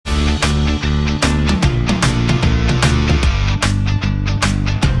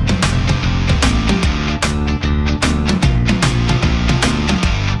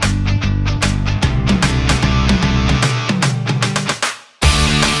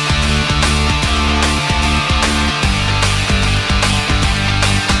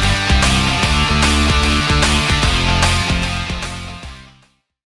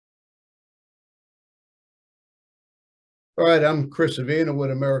All right, I'm Chris Avina with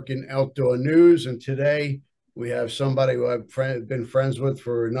American Outdoor News, and today we have somebody who been friends with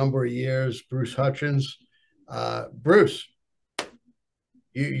for a number of years, Bruce Hutchins. Bruce,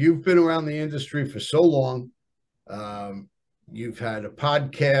 you've been around the industry for so long. Um, you've had a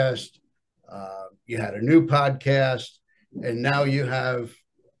podcast, you had a new podcast, and now you have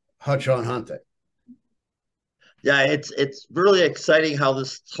Hutch on Hunting. Yeah, it's really exciting how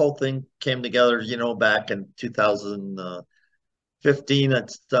this whole thing came together. Back in 2015, I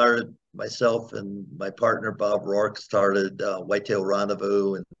started myself and my partner Bob Rourke started Whitetail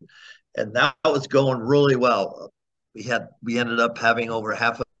Rendezvous, and that was going really well. We ended up having over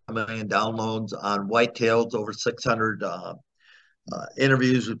 500,000 downloads on whitetails, over 600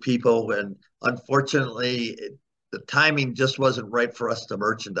 interviews with people, and unfortunately, the timing just wasn't right for us to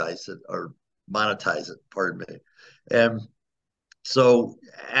merchandise it or monetize it. Pardon me. And so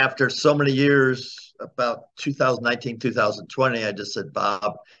after so many years, about 2019, 2020, I just said,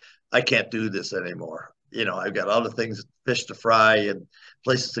 Bob, I can't do this anymore. I've got other things, fish to fry and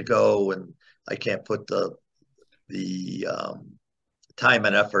places to go, and I can't put the time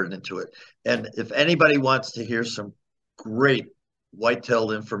and effort into it. And if anybody wants to hear some great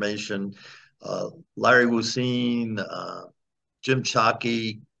whitetail information, Larry Wussine, Jim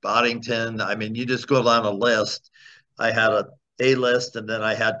Shockey, Boddington, I mean, you just go down a list. I had a list, and then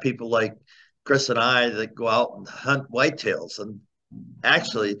I had people like Chris and I that go out and hunt whitetails. And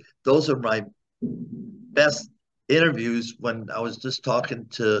actually, those are my best interviews when I was just talking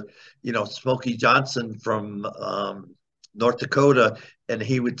to, Smokey Johnson from North Dakota, and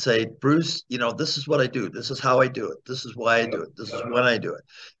he would say, Bruce, this is what I do. This is how I do it. This is why I do it. This is when I do it.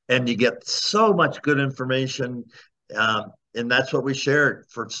 And you get so much good information. And that's what we shared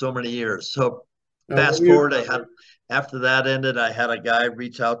for so many years. So fast forward, after that ended, I had a guy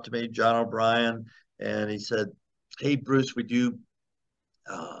reach out to me, John O'Brien, and he said, hey, Bruce, would you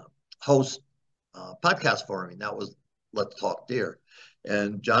host podcast for me? That was Let's Talk Deer.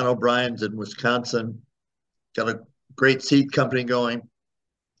 And John O'Brien's in Wisconsin, got a great seed company going.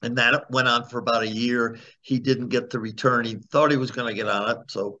 And that went on for about a year. He didn't get the return he thought he was going to get on it.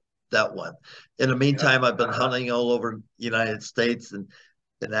 So that went. In the meantime, I've been hunting all over the United States. And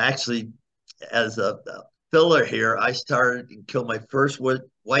actually, as a filler here, I started and killed my first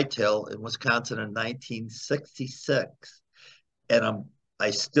whitetail in Wisconsin in 1966. And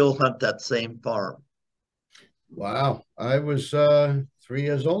I still hunt that same farm. Wow, I was 3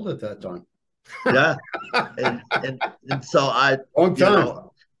 years old at that time. Yeah, and so Long time.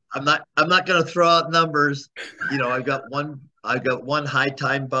 I'm not going to throw out numbers. I got one high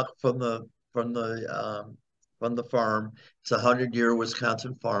time buck from the farm. It's a 100-year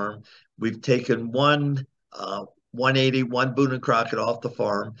Wisconsin farm. We've taken one 181 Boone and Crockett off the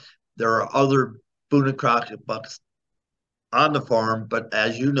farm. There are other Boone and Crockett bucks on the farm, but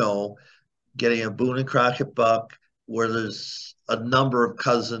as you know, getting a Boone and Crockett buck where there's a number of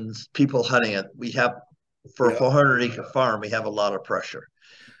cousins, people hunting it. We have, for a 400-acre farm, we have a lot of pressure.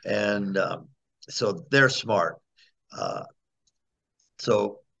 And so they're smart.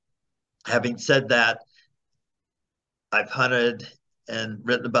 So having said that, I've hunted and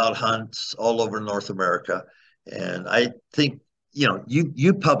written about hunts all over North America. And I think,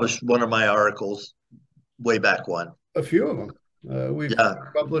 you published one of my articles way back when. A few of them. We've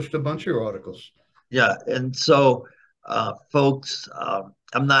published a bunch of articles. Yeah. And so, folks,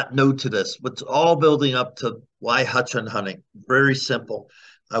 I'm not new to this. It's all building up to why Hutch on Hunting. Very simple.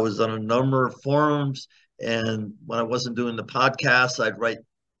 I was on a number of forums, and when I wasn't doing the podcast, I'd write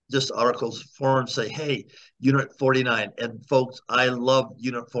just articles, forums, say, hey, Unit 49. And folks, I love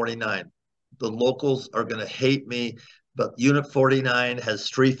Unit 49. The locals are going to hate me, but Unit 49 has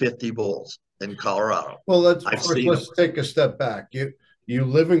 350 bulls in Colorado. Well, let's take a step back. You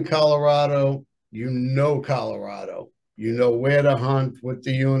live in Colorado, you know Colorado. You know where to hunt, what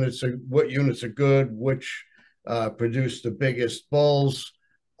units are good, which produce the biggest bulls.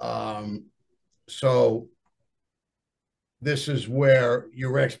 So this is where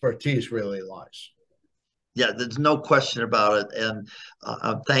your expertise really lies. Yeah, there's no question about it. And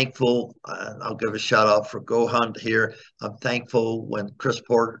I'm thankful. I'll give a shout out for Go Hunt here. I'm thankful when Chris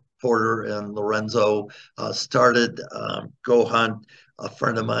Porter and Lorenzo started Go Hunt. A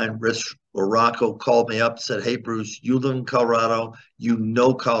friend of mine, Rich Rocco, called me up, said, hey, Bruce, you live in Colorado. You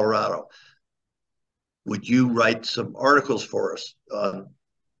know Colorado. Would you write some articles for us on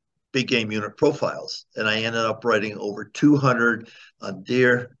big game unit profiles? And I ended up writing over 200 on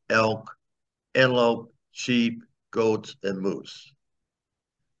deer, elk, antelope, sheep, goats, and moose.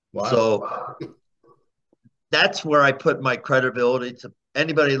 Wow. So that's where I put my credibility to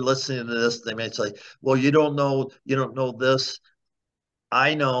anybody listening to this, they may say, well, you don't know this.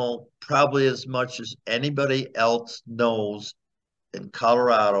 I know probably as much as anybody else knows in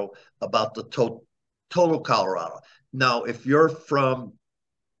Colorado about the total Colorado. Now, if you're from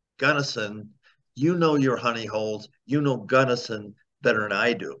Gunnison, you know your honey holes, you know Gunnison better than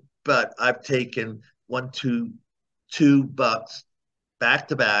I do. But I've taken two bucks back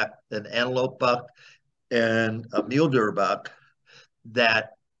to back, an antelope buck and a mule deer buck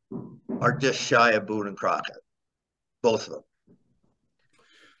that are just shy of Boone and Crockett, both of them.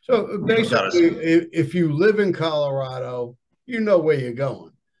 So basically, if you live in Colorado, you know where you're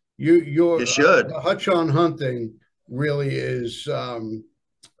going. You should. Hutch on Hunting really is a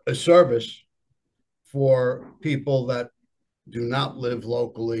service for people that do not live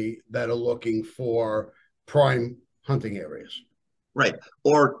locally that are looking for prime hunting areas. Right.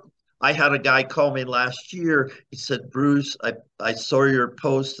 Or I had a guy call me last year. He said, Bruce, I saw your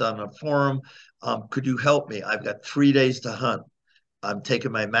post on a forum. Could you help me? I've got 3 days to hunt. I'm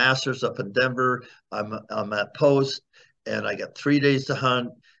taking my master's up in Denver. I'm at post and I got 3 days to hunt.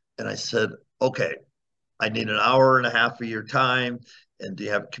 And I said, okay, I need an hour and a half of your time. And do you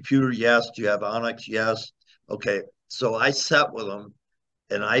have a computer? Yes. Do you have Onyx? Yes. Okay. So I sat with him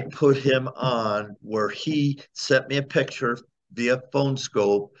and I put him on where he sent me a picture via phone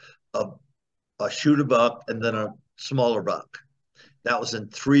scope of a shooter buck and then a smaller buck. That was in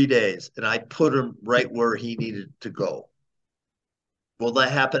 3 days. And I put him right where he needed to go. Will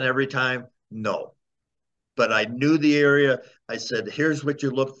that happen every time? No. But I knew the area. I said, here's what you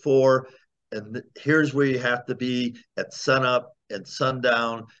look for. And here's where you have to be at sunup and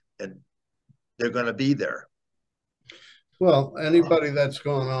sundown. And they're going to be there. Well, anybody that's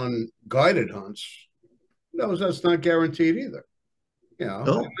gone on guided hunts knows that's not guaranteed either. You know,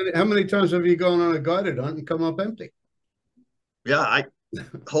 no. How many times have you gone on a guided hunt and come up empty? Yeah, I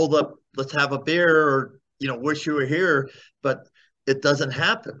hold up, let's have a beer or, wish you were here, but it doesn't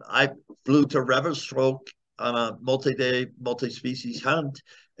happen. I flew to Revelstoke on a multi-day, multi-species hunt,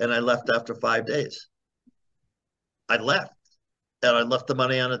 and I left after 5 days. I left, and I left the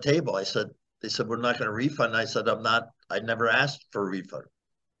money on the table. They said, we're not going to refund. I said, I never asked for a refund.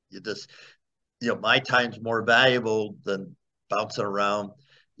 You just, my time's more valuable than bouncing around,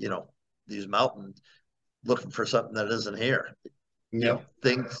 these mountains looking for something that isn't here. Yep.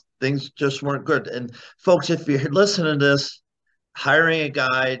 Things just weren't good. And folks, if you're listening to this, hiring a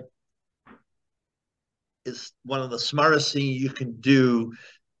guide is one of the smartest things you can do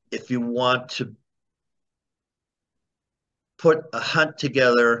if you want to put a hunt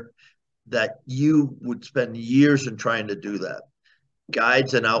together that you would spend years in trying to do that.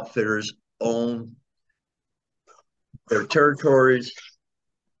 Guides and outfitters own their territories.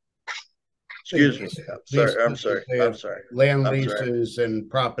 Excuse me. I'm sorry. Land leases and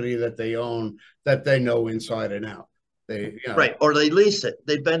property that they own that they know inside and out. Right. Or they lease it.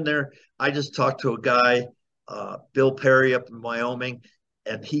 They've been there. I just talked to a guy, Bill Perry up in Wyoming,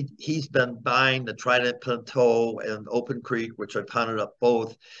 and he's been buying the Trident Plateau and Open Creek, which I hunted up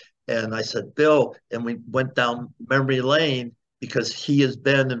both. And I said, Bill, and we went down memory lane because he has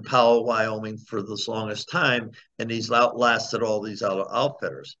been in Powell, Wyoming for this longest time, and he's outlasted all these other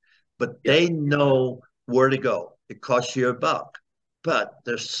outfitters. But they know where to go. It costs you $1. But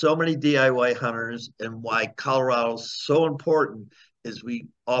there's so many DIY hunters, and why Colorado's so important is we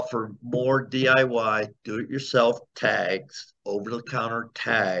offer more DIY, do-it-yourself tags, over-the-counter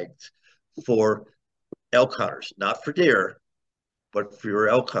tags for elk hunters, not for deer, but for your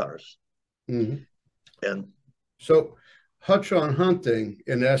elk hunters. Mm-hmm. And so Hutch on Hunting,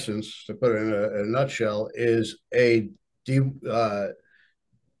 in essence, to put it in a nutshell, is a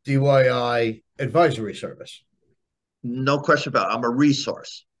DYI advisory service. No question about it. I'm a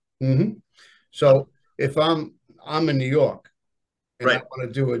resource. Mm-hmm. So if I'm in New York and right. I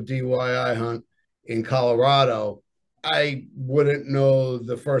want to do a DYI hunt in Colorado, I wouldn't know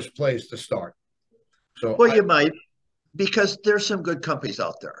the first place to start. So you might, because there's some good companies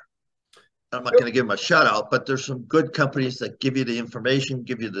out there. I'm not going to give them a shout out, but there's some good companies that give you the information,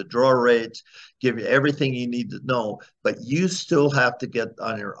 give you the draw rates, give you everything you need to know. But you still have to get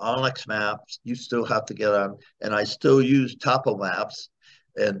on your Onyx maps. You still have to get on, and I still use Topo maps.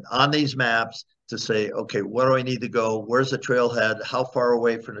 And on these maps to say, okay, where do I need to go? Where's the trailhead? How far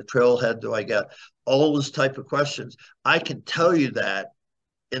away from the trailhead do I get? All those type of questions. I can tell you that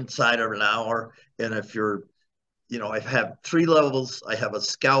inside of an hour. And if you're I have 3 levels. I have a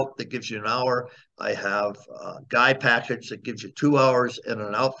scout that gives you an hour. I have a guy package that gives you 2 hours, and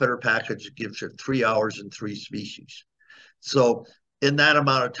an outfitter package that gives you 3 hours and 3 species. So in that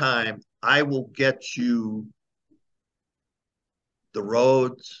amount of time, I will get you the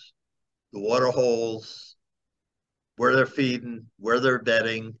roads, the water holes, where they're feeding, where they're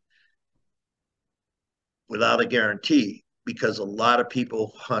bedding, without a guarantee, because a lot of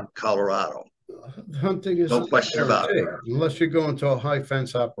people hunt Colorado. Hunting is No not question about it. guaranteed. Unless you go into a high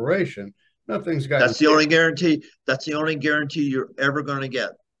fence operation, nothing's That's the guaranteed. only guarantee. That's the only guarantee you're ever going to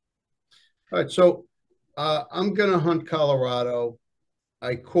get. All right, so I'm going to hunt Colorado.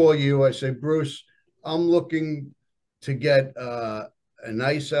 I call you. I say, Bruce, I'm looking to get a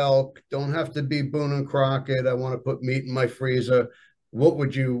nice elk. Don't have to be Boone and Crockett. I want to put meat in my freezer. What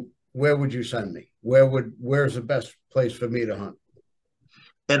would you? Where would you send me? Where's the best place for me to hunt?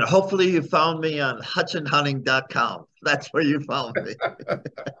 And hopefully you found me on hutchandhunting.com. That's where you found me.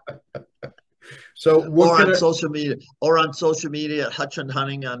 So what Or can on I, social media, at Hutch and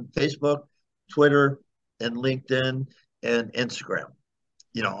Hunting on Facebook, Twitter, and LinkedIn and Instagram.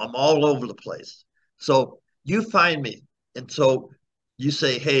 I'm all over the place. So you find me. And so you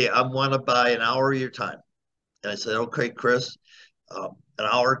say, hey, I want to buy an hour of your time. And I said, okay, Chris, an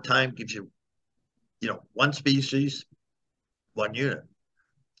hour of time gives you, one species, one unit.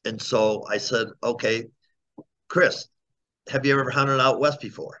 And so I said, okay, Chris, have you ever hunted out west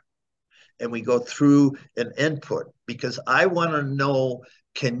before? And we go through an input because I want to know,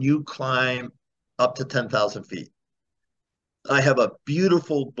 can you climb up to 10,000 feet? I have a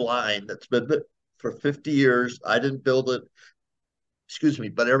beautiful blind that's been for 50 years. I didn't build it, excuse me,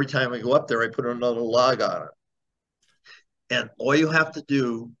 but every time I go up there, I put another log on it. And all you have to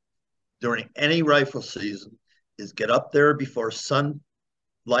do during any rifle season is get up there before sunlight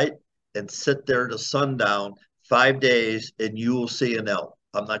and sit there to sundown 5 days, and you will see an elk.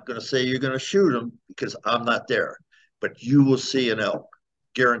 I'm not going to say you're going to shoot them because I'm not there, but you will see an elk,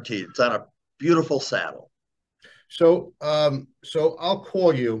 guaranteed. It's on a beautiful saddle. So I'll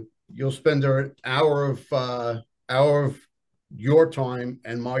call you. You'll spend an hour of your time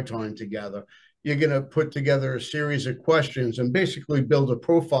and my time together. You're going to put together a series of questions and basically build a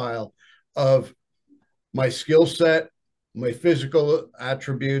profile of my skill set, my physical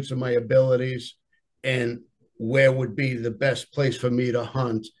attributes, and my abilities, and where would be the best place for me to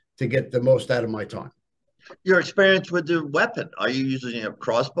hunt to get the most out of my time. Your experience with the weapon. Are you using a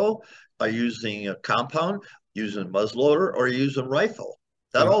crossbow? Are you using a compound? Using a muzzleloader? Or are you using a rifle?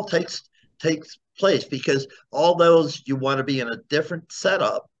 That all takes place because all those you want to be in a different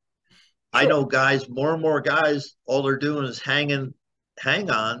setup. Sure. I know guys, more and more guys, all they're doing is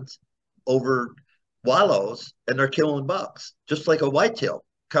hang-ons over wallows, and they're killing bucks, just like a whitetail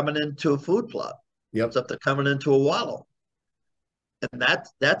coming into a food plot. Yep. Except they're coming into a wallow. And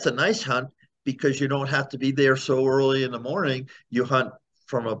that's a nice hunt because you don't have to be there so early in the morning. You hunt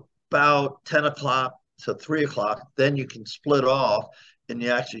from about 10 o'clock to 3 o'clock. Then you can split off and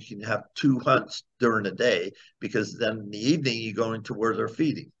you actually can have 2 hunts during the day because then in the evening you go into where they're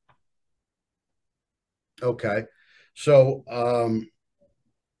feeding. Okay. So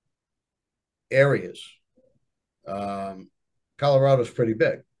areas. Colorado's pretty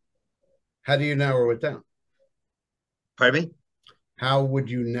big. How do you narrow it down? Pardon me? How would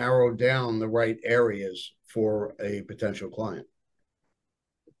you narrow down the right areas for a potential client?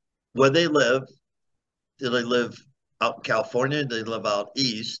 Where they live. Do they live out in California? Do they live out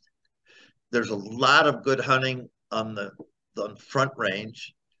east? There's a lot of good hunting on the Front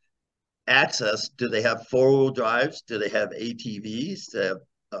Range. Access, do they have 4-wheel drives? Do they have ATVs? Do they have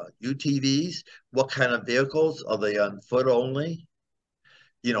UTVs? What kind of vehicles? Are they on foot only?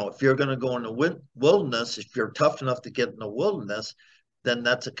 If you're going to go in the wilderness, if you're tough enough to get in the wilderness, then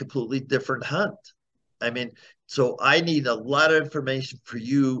that's a completely different hunt. I mean, so I need a lot of information for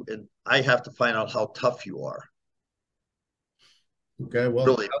you, and I have to find out how tough you are. Okay, well,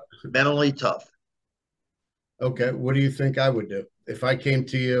 really mentally tough. Okay, what do you think I would do if I came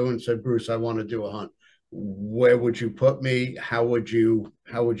to you and said, Bruce, I want to do a hunt? Where would you put me? How would you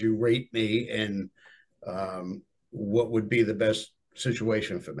rate me? And what would be the best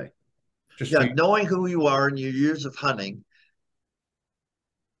situation for me? Knowing who you are and your years of hunting.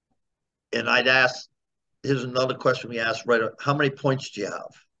 And I'd ask, here's another question we asked right up, how many points do you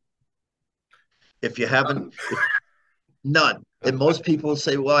have? If you haven't, none. And most people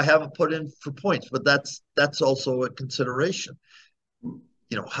say, well, I haven't put in for points, but that's also a consideration.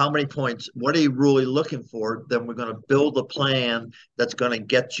 How many points? What are you really looking for? Then we're going to build a plan that's going to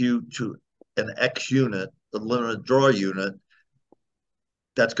get you to an X unit, the limited draw unit,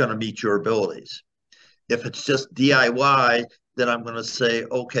 that's going to meet your abilities. If it's just DIY, then I'm going to say,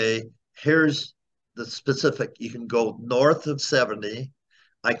 okay, here's the specific. You can go north of 70.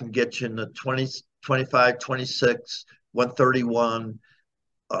 I can get you in the 20, 25, 26, 131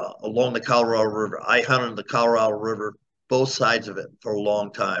 along the Colorado River. I hunted the Colorado River both sides of it for a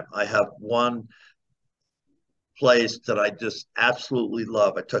long time. I have one place that I just absolutely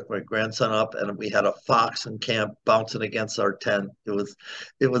love. I took my grandson up and we had a fox in camp bouncing against our tent. It was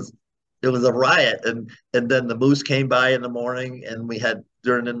it was a riot. And then the moose came by in the morning and we had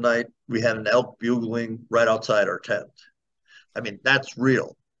during the night we had an elk bugling right outside our tent. I mean, that's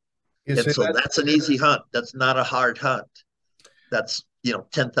real. You And see so that? that's an easy hunt. That's not a hard hunt. That's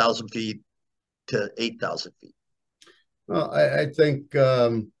 10,000 feet to 8,000 feet. Well, I think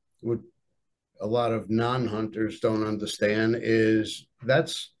what a lot of non-hunters don't understand is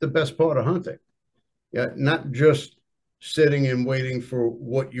that's the best part of hunting. Yeah, not just sitting and waiting for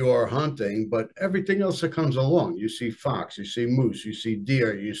what you're hunting, but everything else that comes along. You see fox, you see moose, you see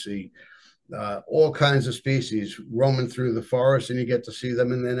deer, you see all kinds of species roaming through the forest, and you get to see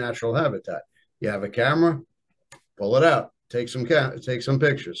them in their natural habitat. You have a camera, pull it out, take some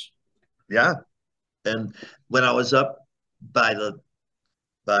pictures. Yeah. And when I was up by the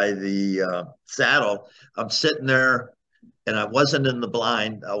saddle, I'm sitting there and I wasn't in the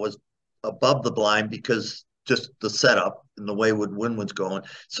blind. I was above the blind because just the setup and the way wind was going.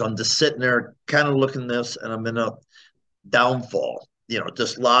 So I'm just sitting there kind of looking this and I'm in a downfall,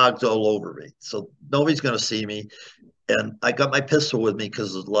 just logs all over me. So nobody's going to see me. And I got my pistol with me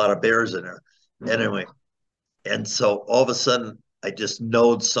because there's a lot of bears in there. Anyway, and so all of a sudden I just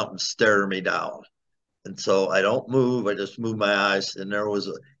knowed something staring me down. And so I don't move. I just move my eyes. And there was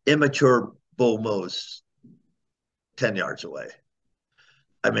an immature bull moose 10 yards away.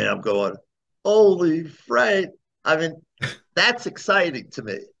 I mean, I'm going, holy fright. I mean, that's exciting to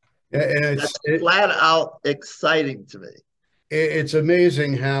me. And That's flat out exciting to me. it's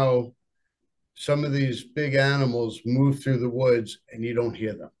amazing how some of these big animals move through the woods and you don't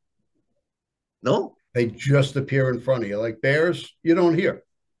hear them. No? They just appear in front of you. Like bears, you don't hear.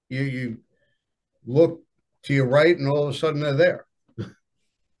 You look to your right and all of a sudden they're there.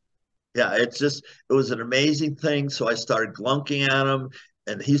 Yeah, it was an amazing thing. So I started glunking at him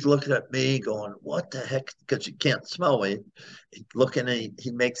and he's looking at me going, what the heck? Because you can't smell me. He's looking and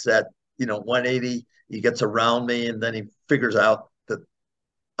he makes that, 180. He gets around me and then he figures out that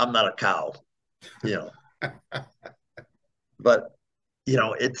I'm not a cow, you know. But,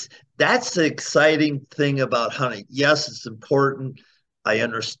 that's the exciting thing about hunting. Yes, it's important. I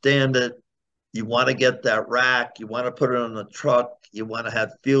understand it. You want to get that rack. You want to put it on the truck. You want to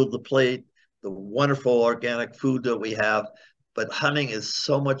have field the plate, the wonderful organic food that we have. But hunting is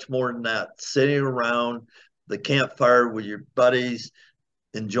so much more than that. Sitting around the campfire with your buddies,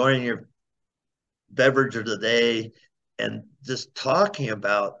 enjoying your beverage of the day, and just talking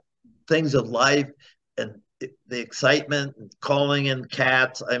about things of life and the excitement and calling in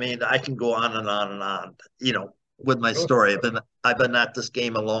cats. I mean, I can go on and on and on, with my story. I've been at this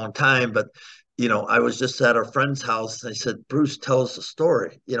game a long time, but I was just at a friend's house and I said, Bruce, tell us a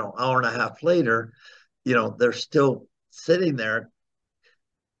story. Hour and a half later, they're still sitting there.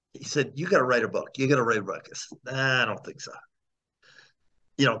 He said, you got to write a book. You got to write a book. I said, nah, I don't think so.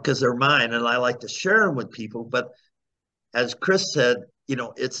 Because they're mine and I like to share them with people. But as Chris said,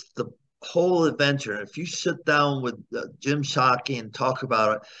 it's the whole adventure. If you sit down with Jim Shockey and talk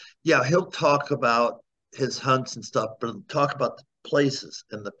about it, yeah, he'll talk about his hunts and stuff, but he'll talk about the places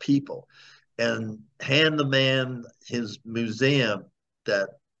and the people and hand the man his museum, that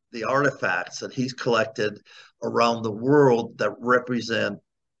the artifacts that he's collected around the world that represent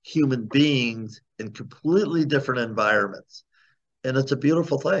human beings in completely different environments. And it's a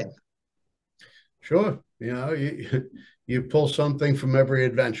beautiful thing. Sure. You pull something from every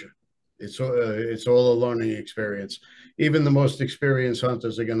adventure. It's all a learning experience. Even the most experienced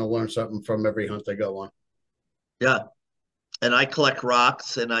hunters are going to learn something from every hunt they go on. Yeah. And I collect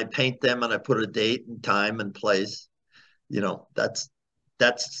rocks and I paint them and I put a date and time and place. That's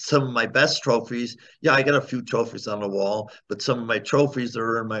some of my best trophies. Yeah, I got a few trophies on the wall, but some of my trophies that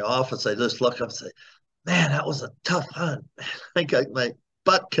are in my office, I just look up and say, man, that was a tough hunt. I got my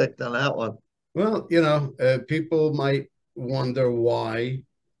butt kicked on that one. Well, people might wonder why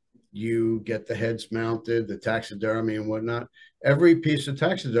you get the heads mounted, the taxidermy and whatnot. Every piece of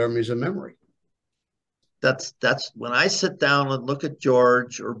taxidermy is a memory. That's when I sit down and look at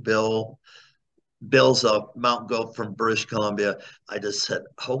George or Bill. Bill's a mountain goat from British Columbia. I just said,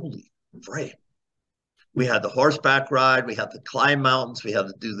 holy frick. We had the horseback ride. We had to climb mountains. We had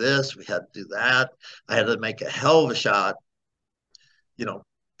to do this. We had to do that. I had to make a hell of a shot,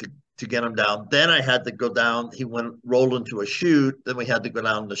 to get him down. Then I had to go down. He rolled into a chute. Then we had to go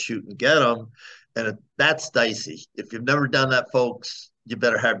down the chute and get him. And that's dicey. If you've never done that, folks, you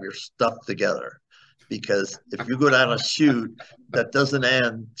better have your stuff together. Because if you go down a chute that doesn't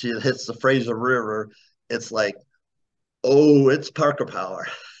end till it hits the Fraser River, it's like Oh, it's Parker power.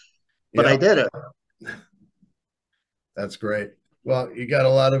 But I Yeah, did it. that's great. Well, you got a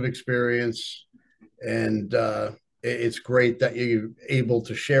lot of experience, and it's great that you're able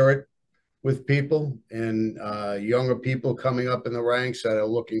to share it with people and younger people coming up in the ranks that are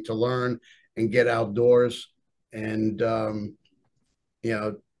looking to learn and get outdoors and you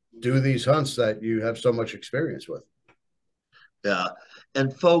know, do these hunts that you have so much experience with. Yeah.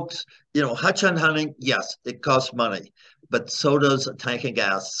 And folks, hutch on hunting, yes, it costs money, but so does a tank of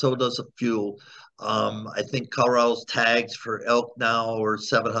gas, so does a fuel. I think Colorado's tags for elk now are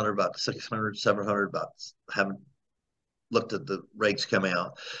 $700, 600, $700. I haven't looked at the regs coming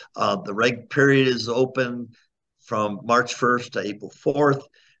out. The reg period is open from March 1st to April 4th.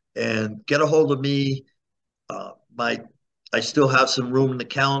 And get a hold of me. I still have some room in the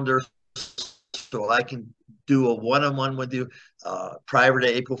calendar, so I can do a one-on-one with you prior to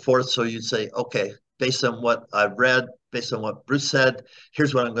April 4th. So you'd say, okay, based on what I've read, based on what Bruce said,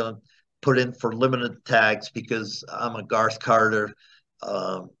 here's what I'm going to put in for limited tags, because I'm a Garth Carter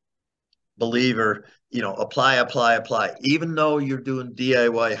believer. Apply. Even though you're doing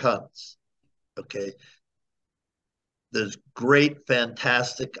DIY hunts, okay, there's great,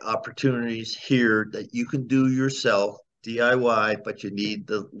 fantastic opportunities here that you can do yourself, DIY, but you need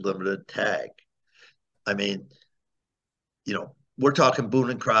the limited tag. I mean, we're talking Boone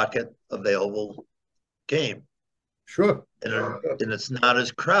and Crockett available game. Sure. And it's not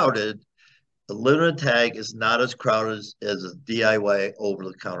as crowded. The limited tag is not as crowded as a DIY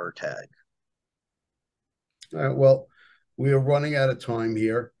over-the-counter tag. All right, well, we are running out of time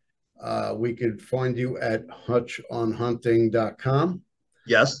here. We could find you at hutchonhunting.com.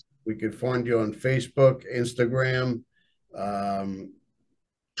 Yes. We could find you on Facebook, Instagram,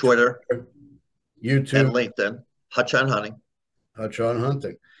 Twitter, YouTube, and LinkedIn. Hutch on Hunting. Hutch on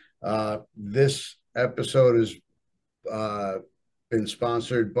Hunting. This episode has been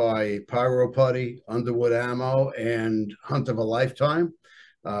sponsored by Pyro Putty, Underwood Ammo, and Hunt of a Lifetime.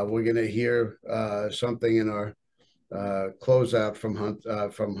 We're going to hear something in our closeout from Hunt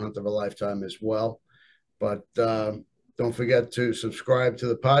of a Lifetime as well. But don't forget to subscribe to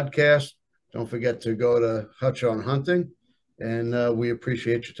the podcast. Don't forget to go to Hutch on Hunting, and we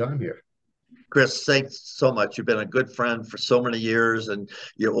appreciate your time here. Chris, thanks so much. You've been a good friend for so many years, and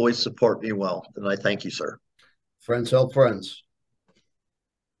you always support me well. And I thank you, sir. Friends help friends.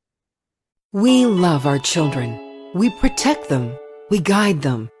 We love our children. We protect them. We guide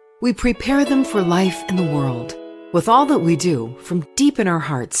them. We prepare them for life in the world. With all that we do, from deep in our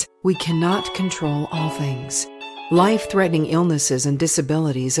hearts, we cannot control all things. Life-threatening illnesses and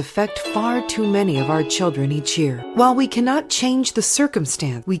disabilities affect far too many of our children each year. While we cannot change the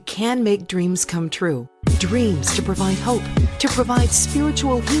circumstance, we can make dreams come true. Dreams to provide hope, to provide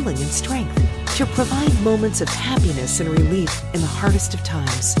spiritual healing and strength, to provide moments of happiness and relief in the hardest of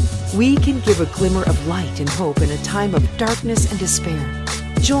times. We can give a glimmer of light and hope in a time of darkness and despair.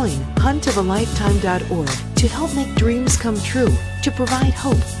 Join huntofalifetime.org to help make dreams come true, to provide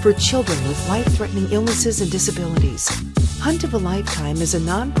hope for children with life-threatening illnesses and disabilities. Hunt of a Lifetime is a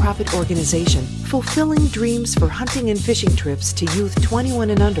nonprofit organization fulfilling dreams for hunting and fishing trips to youth 21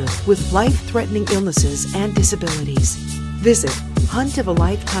 and under with life-threatening illnesses and disabilities. Visit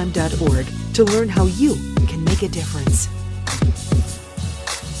huntofalifetime.org to learn how you can make a difference.